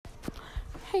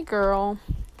Hey girl.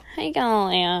 Hey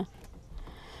Galia.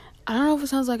 I don't know if it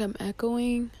sounds like I'm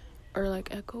echoing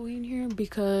here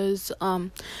because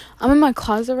I'm in my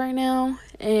closet right now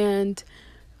and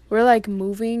we're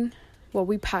moving. Well,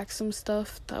 we packed some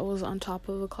stuff that was on top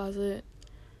of the closet.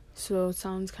 So it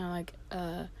sounds kind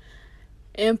of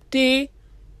empty.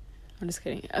 I'm just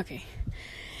kidding. Okay.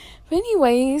 But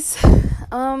anyways,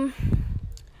 to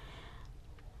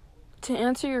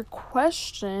answer your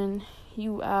question,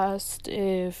 you asked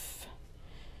about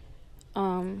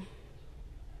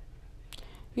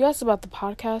the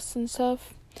podcast and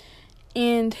stuff,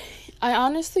 and I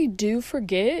honestly do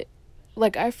forget.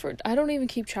 I don't even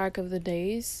keep track of the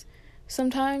days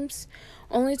sometimes.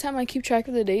 Only time I keep track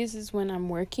of the days is when I'm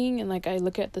working and I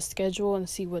look at the schedule and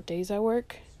see what days I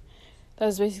work.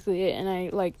 That's basically it, and I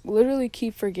literally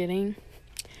keep forgetting.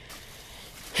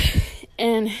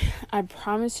 And I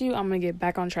promise you I'm gonna get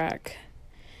back on track,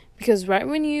 because right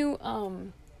when you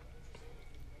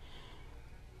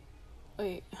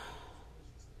wait,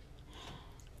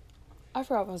 I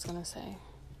forgot what I was gonna say.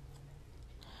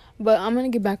 But I'm gonna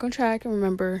get back on track and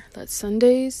remember that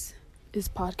Sundays is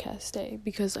podcast day,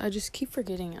 because I just keep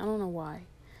forgetting. I don't know why.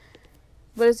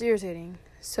 But it's irritating.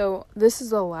 So this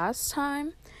is the last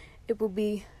time it will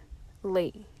be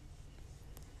late.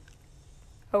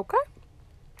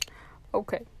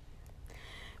 Okay.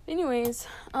 Anyways,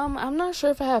 I'm not sure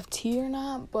if I have tea or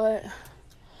not, but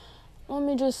let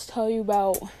me just tell you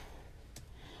about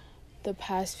the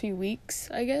past few weeks,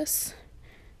 I guess.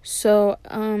 So,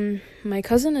 my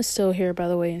cousin is still here, by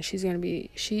the way, and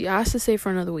she asked to stay for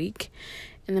another week,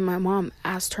 and then my mom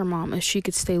asked her mom if she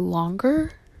could stay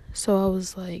longer, so I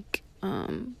was like,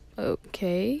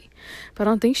 okay, but I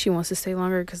don't think she wants to stay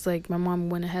longer, because, my mom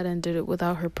went ahead and did it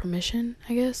without her permission,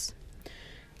 I guess,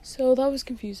 so that was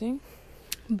confusing,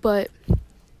 but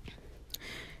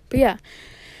yeah,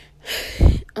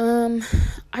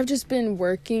 I've just been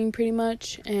working pretty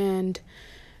much, and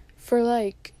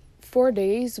for 4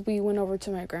 days, we went over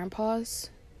to my grandpa's,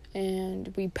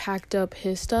 and we packed up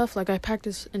his stuff. I packed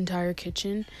his entire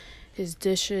kitchen, his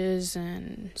dishes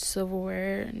and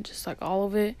silverware, and just, all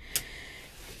of it.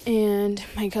 And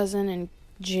my cousin and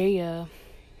Jaya,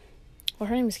 well,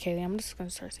 her name is Kaylee. I'm just going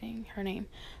to start saying her name.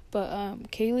 But,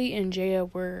 Kaylee and Jaya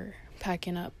were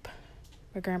packing up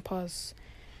my grandpa's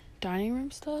dining room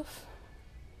stuff.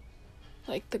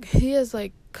 He has,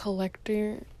 he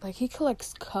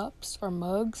collects cups or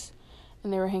mugs,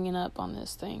 and they were hanging up on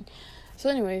this thing. So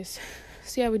anyways,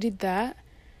 yeah, we did that.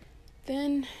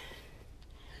 Then,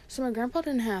 so my grandpa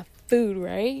didn't have food,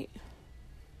 right?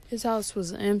 His house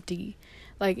was empty.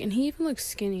 And he even looks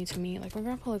skinny to me. My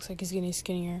grandpa looks like he's getting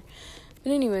skinnier.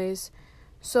 But anyways,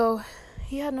 so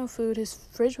he had no food. His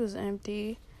fridge was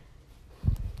empty.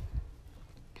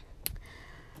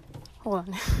 Hold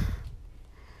on.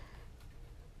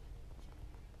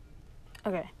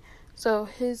 Okay, so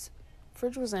his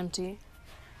fridge was empty,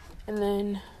 and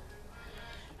then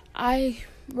I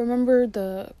remember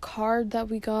the card that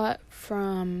we got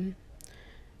from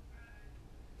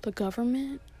the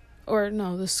government, or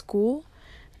no, the school,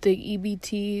 the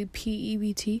EBT,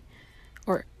 PEBT,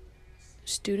 or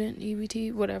student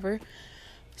EBT, whatever.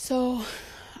 So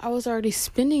I was already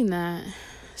spending that,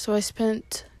 so I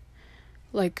spent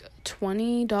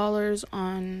 $20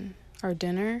 on our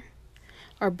dinner,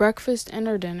 our breakfast and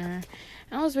our dinner,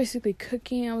 and I was basically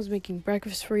cooking. I was making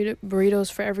breakfast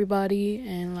burritos for everybody,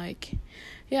 and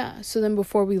yeah. So then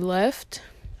before we left,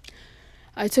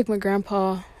 I took my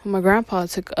grandpa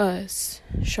took us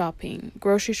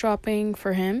grocery shopping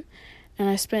for him, and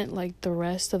I spent the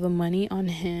rest of the money on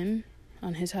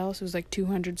his house. It was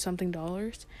 $200 something,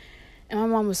 and my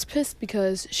mom was pissed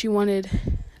because she wanted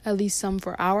at least some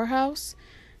for our house,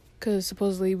 because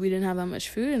supposedly we didn't have that much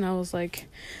food. And I was like,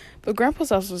 but grandpa's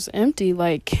house was empty.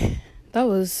 That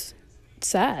was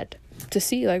sad to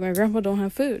see. My grandpa don't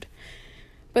have food.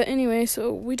 But anyway,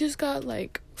 so we just got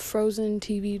frozen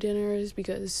TV dinners,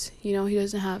 because he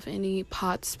doesn't have any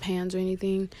pots, pans, or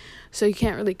anything, so he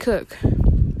can't really cook.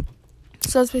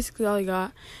 So that's basically all he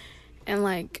got. And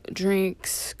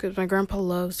drinks, because my grandpa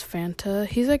loves Fanta.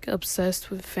 He's obsessed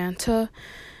with Fanta,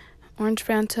 orange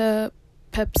Fanta,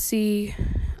 Pepsi,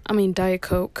 Diet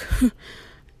Coke,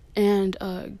 and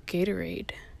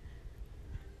Gatorade,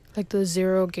 the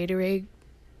zero Gatorade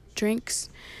drinks,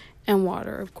 and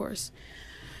water, of course.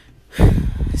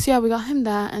 So yeah, we got him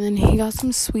that, and then he got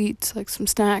some sweets, some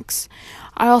snacks.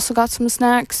 I also got some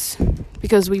snacks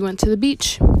because we went to the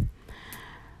beach.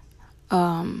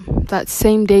 That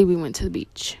same day we went to the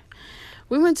beach.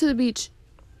 We went to the beach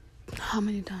how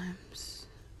many times?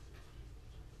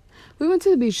 We went to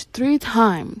the beach 3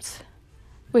 times.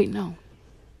 Wait, no.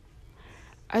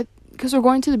 because we're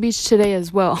going to the beach today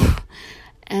as well.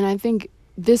 And I think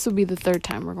this will be the third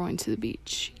time we're going to the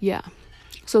beach. Yeah.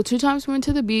 So 2 times we went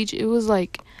to the beach. It was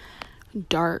like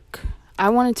dark. I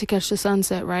wanted to catch the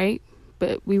sunset, right?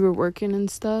 But we were working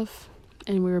and stuff,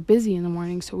 and we were busy in the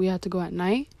morning, so we had to go at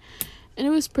night. And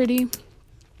it's pretty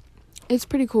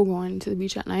cool going to the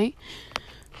beach at night.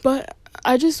 But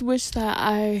I just wish that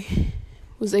I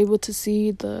was able to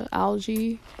see the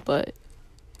algae, but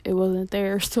it wasn't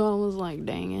there, so I was like,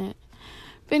 dang it.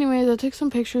 But anyways, I took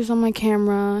some pictures on my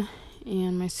camera,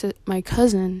 and my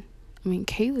cousin,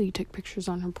 Kaylee, took pictures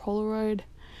on her Polaroid.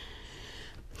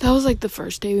 That was like the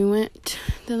first day we went.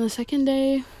 Then the second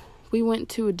day, we went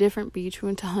to a different beach. We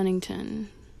went to Huntington.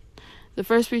 The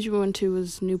first beach we went to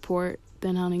was Newport,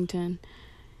 then Huntington,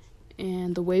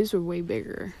 and the waves were way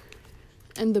bigger.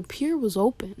 And the pier was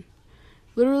open.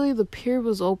 Literally, the pier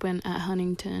was open at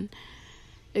Huntington,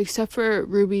 except for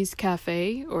Ruby's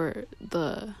Cafe, or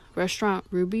the restaurant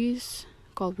Ruby's,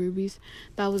 called Ruby's.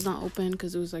 That was not open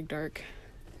because it was like dark.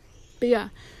 But yeah,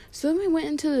 so then we went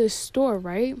into this store,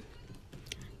 right?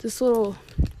 This little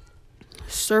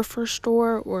surfer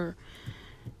store or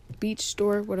beach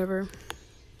store, whatever.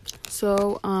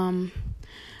 So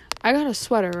I got a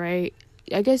sweater, right?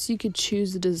 I guess you could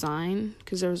choose the design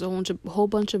because there was a whole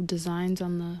bunch of designs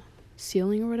on the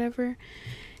ceiling or whatever.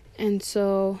 And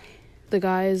so the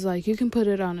guy is like, you can put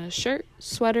it on a shirt,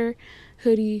 sweater,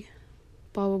 hoodie,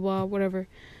 blah blah blah, whatever.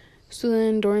 So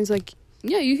then Dorian's like,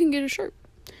 yeah, you can get a shirt.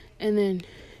 And then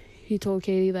he told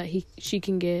Katie that she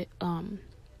can get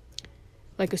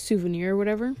like a souvenir or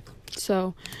whatever.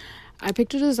 So I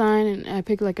picked a design, and I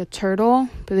picked like a turtle,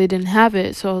 but they didn't have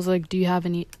it. So I was like, do you have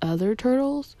any other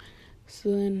turtles? So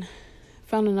then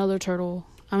found another turtle.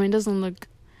 It doesn't look,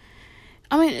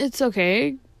 it's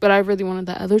okay, but I really wanted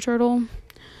that other turtle.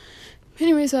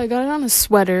 Anyway, so I got it on a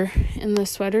sweater, and the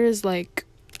sweater is like,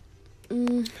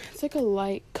 it's like a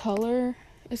light color.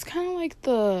 It's kind of like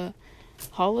the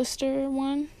Hollister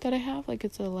one that I have. Like,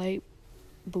 it's a light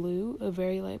blue, a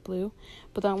very light blue,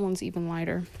 but that one's even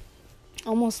lighter,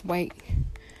 almost white.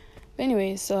 But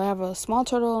anyway, so I have a small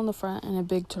turtle on the front and a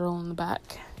big turtle on the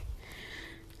back.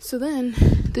 So then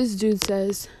this dude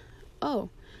says, oh,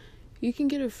 you can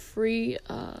get a free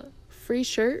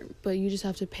shirt, but you just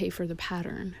have to pay for the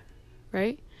pattern,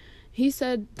 right? He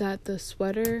said that the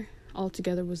sweater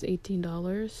altogether was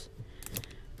 $18,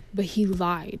 but he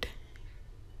lied.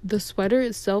 The sweater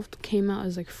itself came out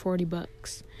as like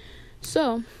 $40.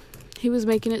 So he was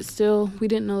making it still. We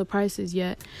didn't know the prices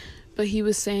yet, but he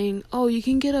was saying, oh, you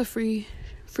can get a free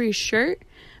shirt,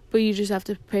 but you just have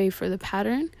to pay for the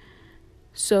pattern.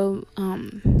 So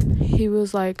he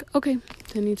was like, okay.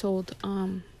 Then he told I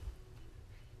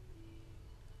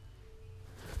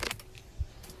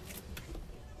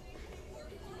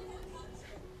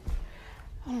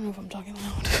don't know if I'm talking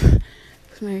loud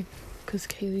because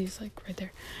Kaylee's like right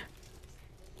there.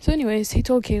 So anyways, he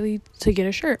told Kaylee to get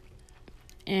a shirt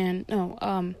and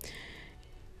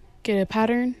get a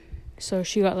pattern. So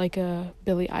she got like a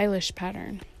Billie Eilish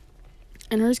pattern,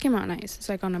 and hers came out nice. It's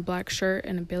like on a black shirt,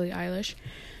 and a Billie Eilish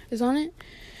is on it.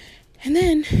 And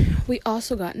then we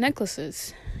also got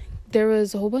necklaces. There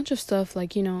was a whole bunch of stuff,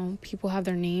 like, people have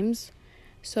their names.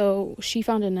 So she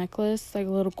found a necklace, like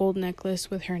a little gold necklace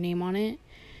with her name on it.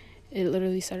 It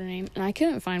literally said her name, and I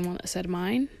couldn't find one that said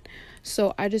mine.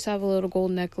 So I just have a little gold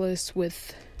necklace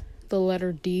with the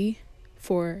letter D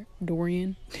for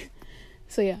Dorian.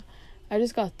 So yeah, I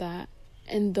just got that.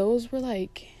 And those were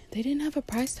like, they didn't have a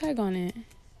price tag on it.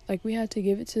 Like, we had to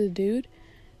give it to the dude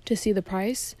to see the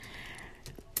price.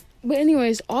 But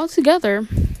anyways, all together,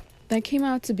 that came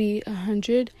out to be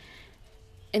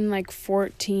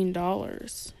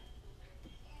 $114.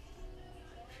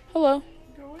 Hello.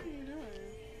 Girl, what are you doing?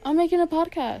 I'm making a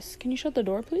podcast. Can you shut the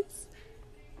door, please?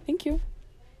 Thank you.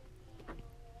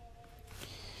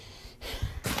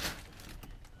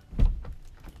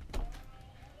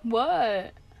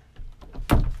 What?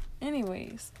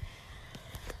 Anyways,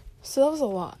 so that was a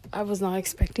lot. I was not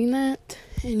expecting that.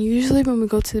 And usually when we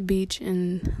go to the beach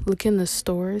and look in the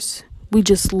stores, we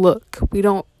just look. We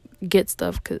don't get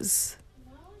stuff because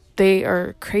they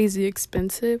are crazy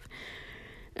expensive.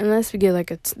 Unless we get like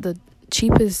the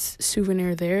cheapest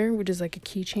souvenir there, which is like a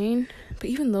keychain. But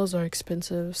even those are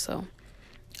expensive. So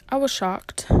I was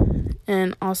shocked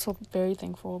and also very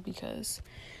thankful because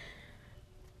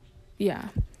he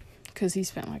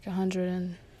spent like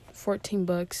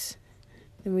 $114,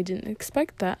 and we didn't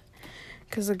expect that.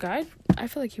 Because the guy, I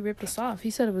feel like he ripped us off. He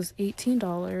said it was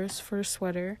 $18 for a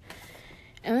sweater.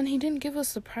 And then he didn't give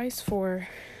us the price for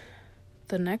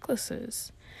the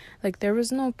necklaces. Like, there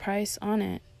was no price on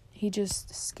it. He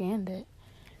just scanned it.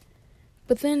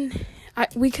 But then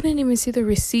we couldn't even see the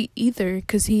receipt either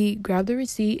because he grabbed the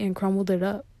receipt and crumbled it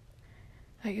up.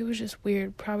 Like, it was just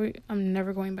weird. Probably I'm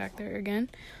never going back there again.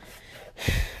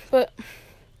 But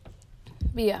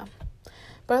yeah.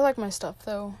 But I like my stuff,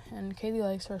 though. And Katie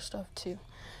likes her stuff, too.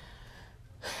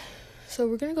 So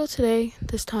we're going to go today,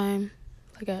 this time.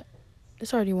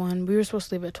 It's already 1. We were supposed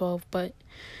to leave at 12, but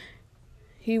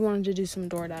he wanted to do some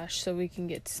DoorDash so we can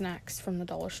get snacks from the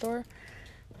dollar store.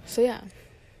 So, yeah.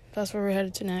 That's where we're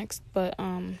headed to next. But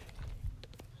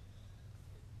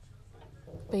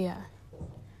yeah.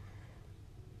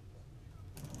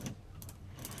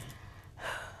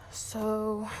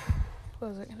 So, what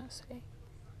was I gonna say?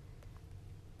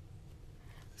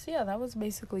 So, yeah, that was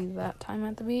basically that time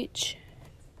at the beach.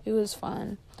 It was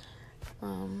fun.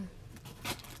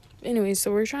 Anyway,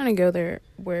 so we're trying to go there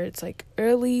where it's, like,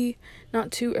 early.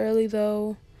 Not too early,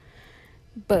 though.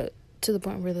 But to the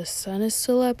point where the sun is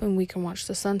still up and we can watch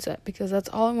the sunset. Because that's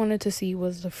all I wanted to see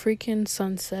was the freaking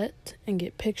sunset and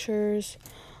get pictures,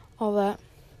 all that.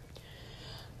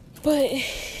 But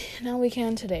now we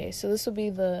can today. So this will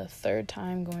be the 3rd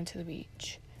time going to the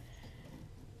beach.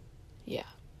 Yeah.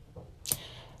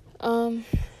 What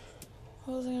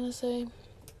was I gonna say?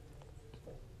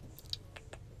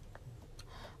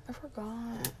 I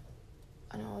forgot.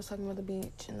 I know I was talking about the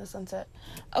beach and the sunset.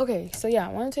 Okay, so yeah,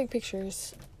 I want to take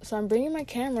pictures. So I'm bringing my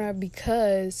camera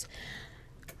because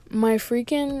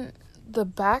the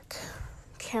back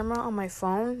camera on my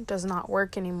phone does not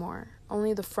work anymore.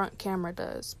 Only the front camera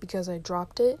does because I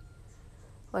dropped it,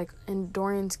 like in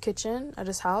Dorian's kitchen at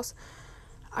his house.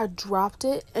 I dropped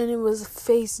it and it was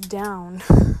face down.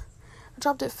 I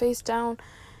dropped it face down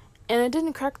and it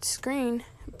didn't crack the screen,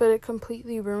 but it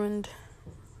completely ruined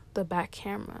the back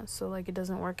camera. So, like, it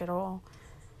doesn't work at all,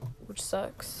 which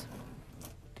sucks.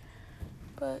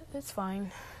 But it's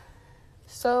fine.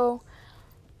 So,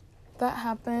 that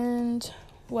happened.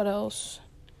 What else?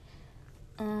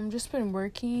 Just been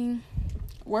working.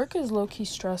 Work is low-key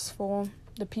stressful.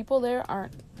 The people there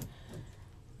aren't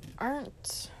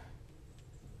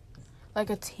like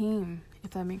a team,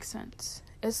 if that makes sense.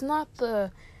 It's not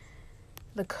the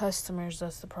customers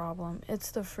that's the problem.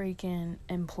 It's the freaking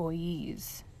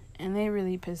employees. And they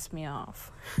really piss me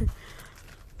off.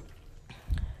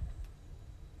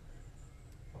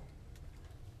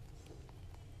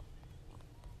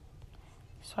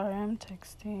 Sorry, I'm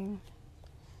texting.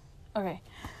 Okay.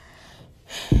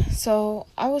 So,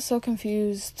 I was so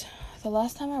confused. The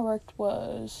last time I worked it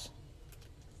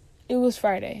was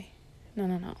Friday.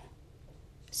 No.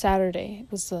 Saturday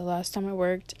was the last time I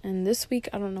worked. And this week,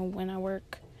 I don't know when I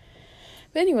work.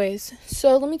 But anyways,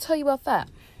 so let me tell you about that.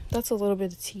 That's a little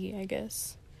bit of tea, I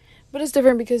guess. But it's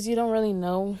different because you don't really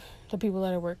know the people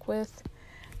that I work with.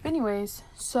 But anyways,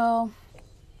 so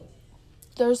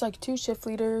there's like 2 shift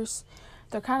leaders.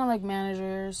 They're kind of like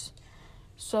managers.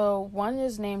 So one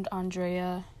is named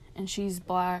Andrea, and she's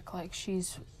black. Like,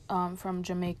 she's from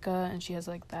Jamaica, and she has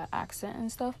like that accent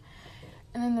and stuff.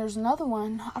 And then there's another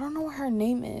one. I don't know what her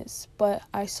name is, but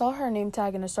I saw her name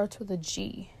tag and it starts with a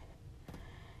G.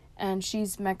 And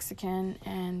she's Mexican,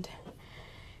 and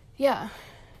yeah,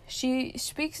 she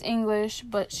speaks English,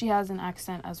 but she has an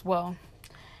accent as well.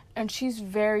 And she's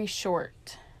very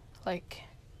short. Like,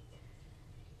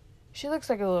 she looks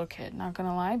like a little kid, not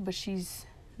gonna lie, but she's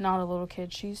not a little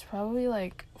kid. She's probably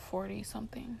like 40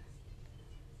 something.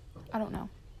 I don't know.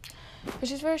 But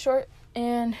she's very short,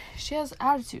 and she has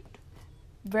attitude.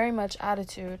 Very much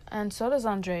attitude. And so does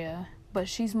Andrea, but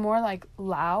she's more like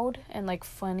loud and like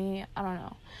funny. I don't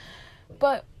know.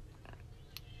 But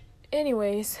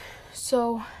anyways,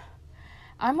 so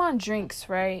I'm on drinks,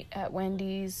 right, at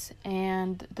Wendy's,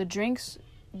 and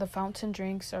the fountain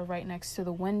drinks are right next to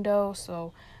the window,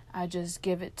 so I just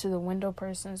give it to the window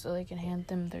person so they can hand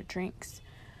them their drinks.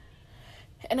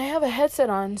 And I have a headset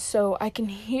on, so I can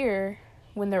hear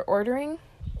when they're ordering.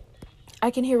 I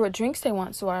can hear what drinks they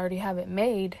want, so I already have it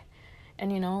made.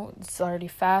 And, it's already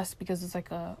fast because it's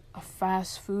like a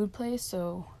fast food place,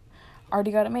 so I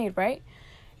already got it made, right?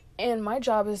 And my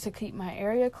job is to keep my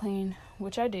area clean,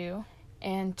 which I do,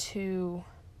 and to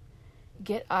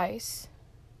get ice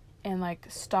and, like,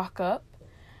 stock up.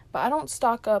 But I don't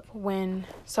stock up when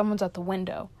someone's at the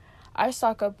window. I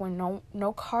stock up when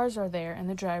no cars are there in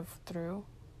the drive-thru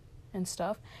and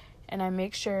stuff. And I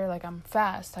make sure, like, I'm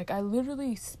fast. Like, I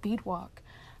literally speed walk.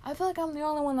 I feel like I'm the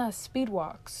only one that speed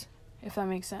walks, if that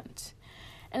makes sense.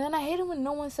 And then I hate it when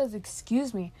no one says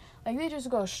excuse me. Like, they just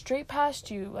go straight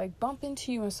past you, like, bump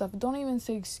into you and stuff. Don't even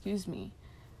say excuse me.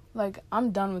 Like,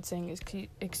 I'm done with saying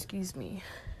excuse me.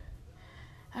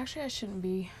 Actually, I shouldn't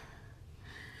be.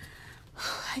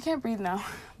 I can't breathe now.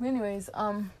 But anyways,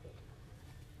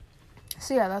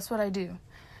 So yeah, that's what I do.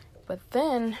 But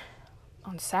then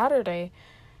on Saturday,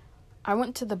 I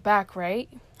went to the back, right?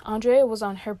 Andrea was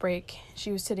on her break.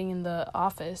 She was sitting in the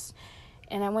office.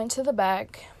 And I went to the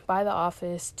back by the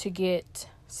office to get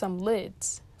some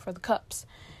lids for the cups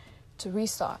to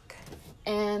restock.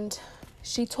 And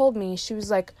she told me, she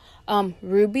was like,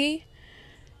 Ruby,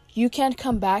 you can't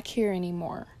come back here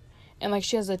anymore. And like,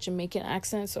 she has a Jamaican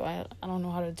accent, so I don't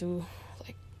know how to do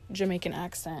like Jamaican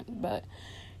accent, but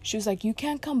she was like, you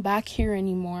can't come back here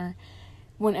anymore.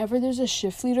 Whenever there's a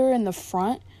shift leader in the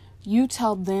front, you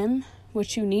tell them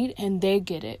what you need and they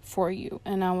get it for you.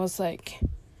 And I was like,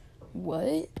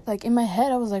 what? Like, in my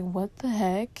head, I was like, what the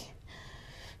heck?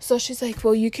 So she's like,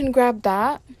 well, you can grab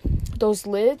those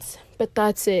lids, but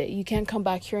that's it. You can't come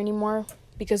back here anymore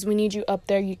because we need you up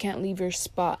there. You can't leave your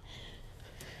spot.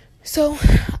 So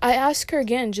I asked her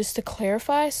again just to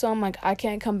clarify. So I'm like, I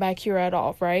can't come back here at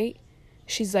all, right?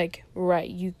 She's like, right,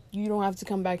 you don't have to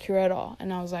come back here at all.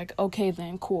 And I was like, okay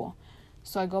then, cool.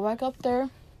 So I go back up there.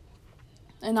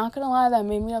 And not gonna lie, that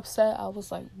made me upset. I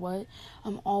was like, what?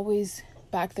 I'm always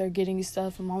back there getting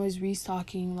stuff. I'm always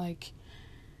restocking, like,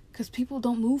 because people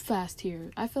don't move fast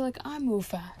here. I feel like I move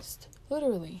fast,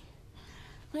 literally.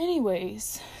 But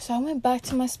anyways, so I went back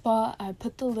to my spot. I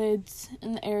put the lids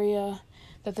in the area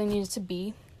that they needed to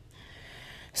be.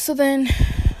 So then,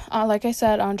 like I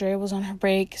said, Andrea was on her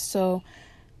break. So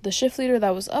the shift leader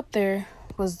that was up there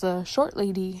was the short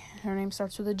lady. Her name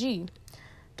starts with a G.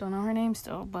 Don't know her name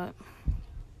still, but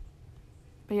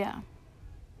yeah.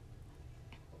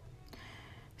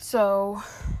 So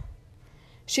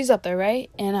she's up there, right?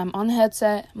 And I'm on the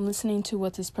headset. I'm listening to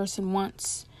what this person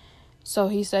wants. So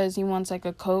he says he wants like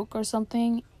a Coke or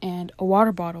something and a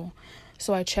water bottle.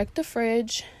 So I check the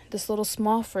fridge, this little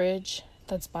small fridge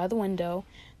that's by the window.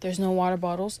 There's no water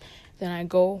bottles. Then I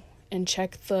go and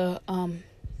check the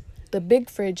big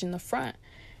fridge in the front,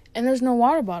 and there's no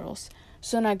water bottles.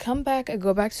 So when I come back, I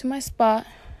go back to my spot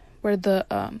where the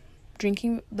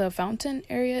fountain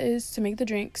area is to make the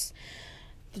drinks,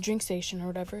 the drink station or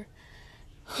whatever.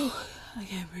 I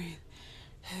can't breathe.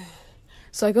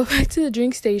 So I go back to the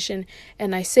drink station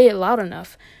and I say it loud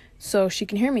enough so she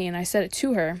can hear me, and I said it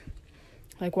to her.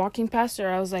 Like, walking past her,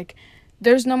 I was like,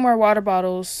 there's no more water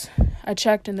bottles. I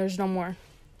checked and there's no more.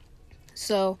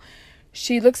 So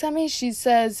she looks at me, she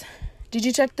says, did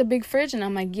you check the big fridge? And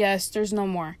I'm like, yes, there's no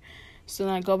more. So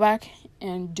then I go back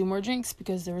and do more drinks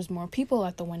because there was more people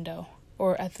at the window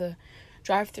or at the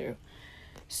drive-thru.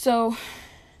 So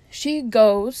she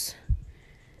goes,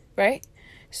 right?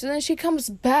 So then she comes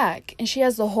back and she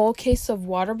has the whole case of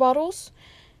water bottles.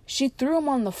 She threw them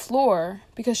on the floor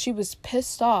because she was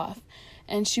pissed off.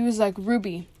 And she was like,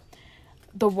 Ruby,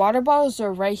 the water bottles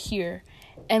are right here.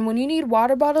 And when you need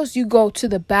water bottles, you go to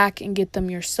the back and get them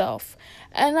yourself.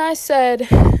 And I said,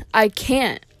 I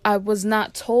can't. I was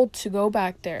not told to go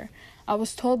back there. I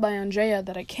was told by Andrea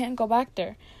that I can't go back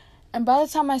there. And by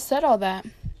the time I said all that,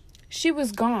 she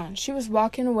was gone. She was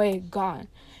walking away, gone.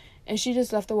 And she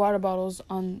just left the water bottles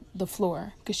on the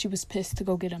floor because she was pissed to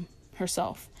go get them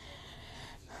herself.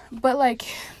 But, like,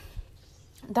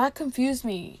 that confused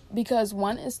me because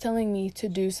one is telling me to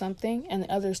do something and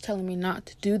the other is telling me not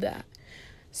to do that.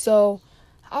 So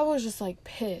I was just, like,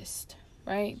 pissed,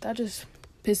 right? That just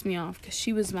pissed me off because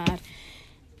she was mad.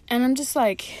 And I'm just,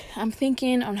 like, I'm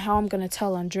thinking on how I'm going to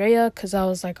tell Andrea because I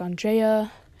was like,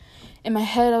 Andrea, in my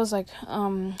head, I was like,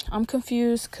 I'm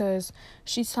confused because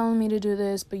she's telling me to do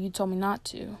this, but you told me not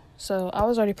to. So I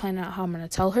was already planning out how I'm going to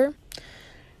tell her.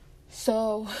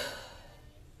 So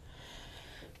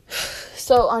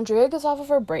Andrea gets off of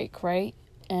her break, right?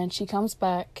 And she comes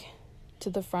back to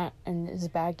the front and is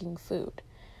bagging food.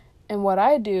 And what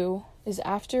I do is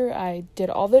after I did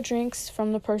all the drinks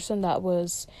from the person that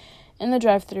was in the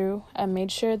drive-thru, I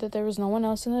made sure that there was no one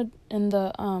else in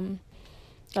the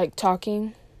like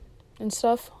talking and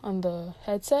stuff on the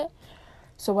headset.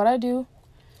 So what I do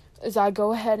is I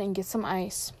go ahead and get some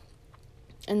ice.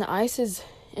 And the ice is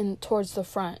in towards the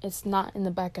front. It's not in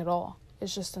the back at all.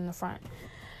 It's just in the front.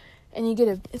 And you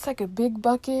get it's like a big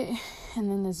bucket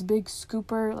and then this big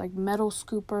scooper, like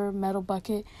metal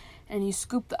bucket, and you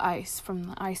scoop the ice from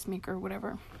the ice maker or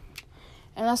whatever.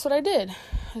 And that's what I did.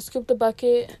 I scooped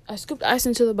ice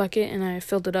into the bucket and I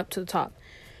filled it up to the top.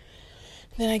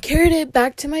 Then I carried it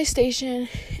back to my station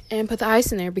and put the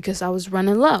ice in there because I was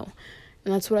running low.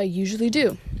 And that's what I usually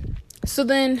do. So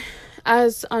then,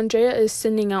 as Andrea is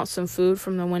sending out some food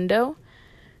from the window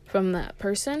from that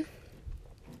person,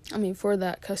 for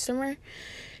that customer,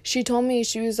 she told me,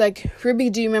 she was like, Ruby,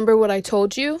 do you remember what I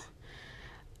told you?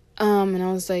 And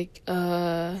I was like,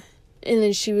 and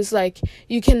then she was like,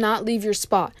 you cannot leave your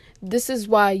spot. this is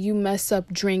why you mess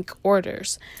up drink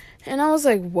orders. And I was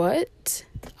like, what?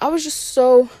 I was just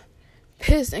so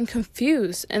pissed and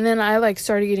confused. And then I like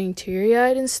started getting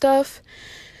teary-eyed and stuff.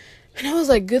 And I was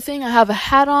like, good thing I have a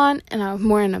hat on and I'm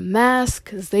wearing a mask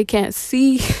because they can't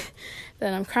see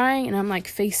that I'm crying. And I'm like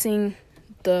facing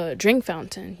the drink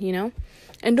fountain, you know.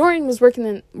 And Dorian was working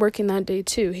that day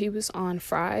too. He was on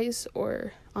fries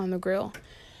or on the grill.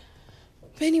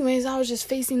 But anyways, I was just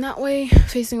facing that way,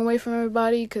 facing away from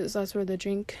everybody because that's where the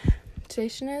drink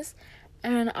station is.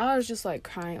 And I was just like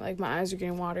crying, like my eyes were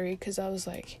getting watery because I was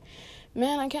like,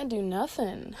 man, I can't do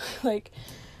nothing. Like,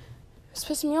 it's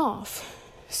pissing me off.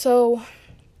 So,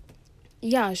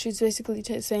 yeah, she's basically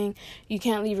saying, you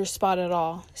can't leave your spot at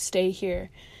all. Stay here.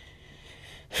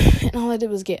 And all I did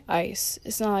was get ice.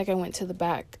 It's not like I went to the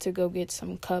back to go get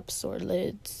some cups or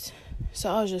lids. So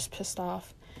I was just pissed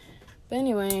off. But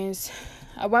anyways,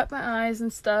 I wiped my eyes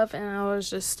and stuff, and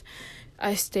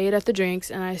I stayed at the drinks,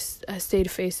 and I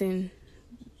stayed facing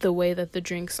the way that the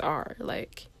drinks are.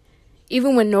 Like,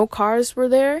 even when no cars were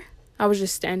there, I was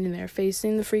just standing there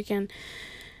facing the freaking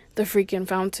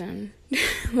fountain.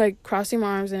 Like, crossing my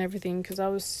arms and everything, because I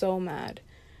was so mad.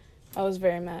 I was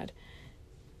very mad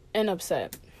and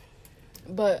upset.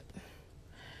 But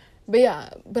I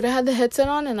had the headset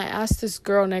on, and I asked this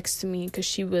girl next to me, because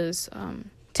she was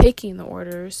taking the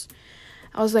orders.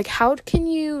 I was like, how can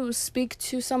you speak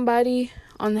to somebody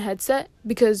on the headset?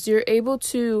 Because you're able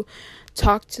to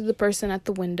talk to the person at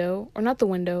the window, or not the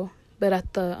window, but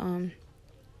at the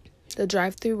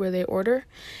drive-thru where they order,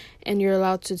 and you're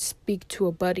allowed to speak to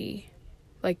a buddy.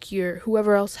 Like,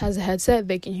 whoever else has a headset,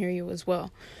 they can hear you as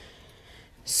well.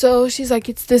 So she's like,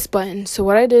 it's this button. So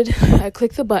what I did, I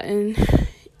clicked the button,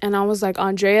 and I was like,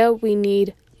 Andrea, we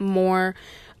need more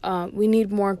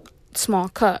small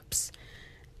cups.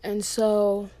 And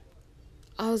so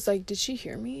I was like, did she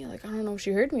hear me? Like, I don't know if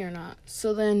she heard me or not.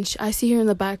 So then I see her in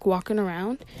the back walking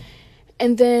around.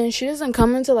 And then she doesn't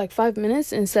come until like 5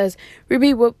 minutes and says,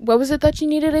 Ruby, what was it that you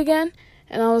needed again?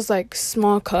 And I was like,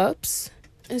 small cups.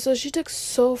 And so she took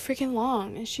so freaking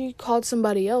long. And she called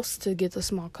somebody else to get the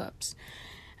small cups.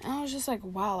 And I was just like,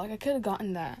 wow, like I could have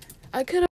gotten that. I could have